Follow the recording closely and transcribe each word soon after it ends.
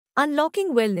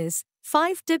Unlocking Wellness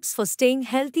 5 Tips for Staying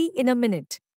Healthy in a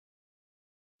Minute.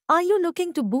 Are you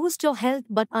looking to boost your health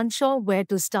but unsure where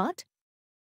to start?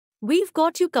 We've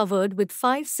got you covered with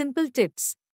 5 simple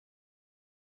tips.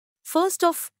 First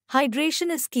off, hydration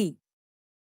is key.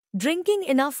 Drinking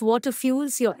enough water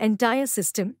fuels your entire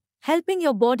system, helping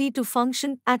your body to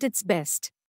function at its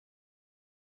best.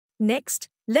 Next,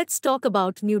 let's talk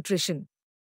about nutrition.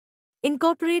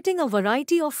 Incorporating a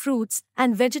variety of fruits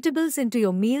and vegetables into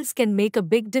your meals can make a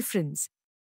big difference.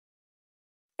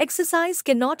 Exercise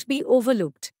cannot be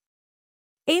overlooked.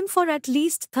 Aim for at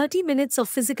least 30 minutes of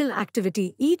physical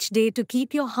activity each day to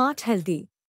keep your heart healthy.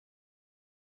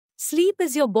 Sleep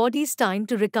is your body's time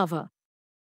to recover.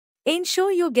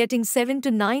 Ensure you're getting 7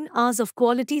 to 9 hours of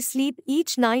quality sleep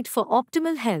each night for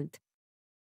optimal health.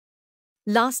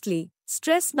 Lastly,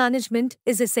 stress management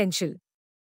is essential.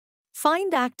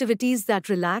 Find activities that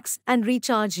relax and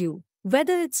recharge you,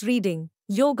 whether it's reading,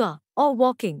 yoga, or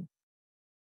walking.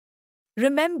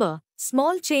 Remember,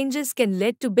 small changes can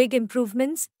lead to big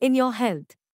improvements in your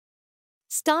health.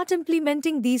 Start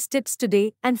implementing these tips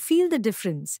today and feel the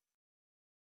difference.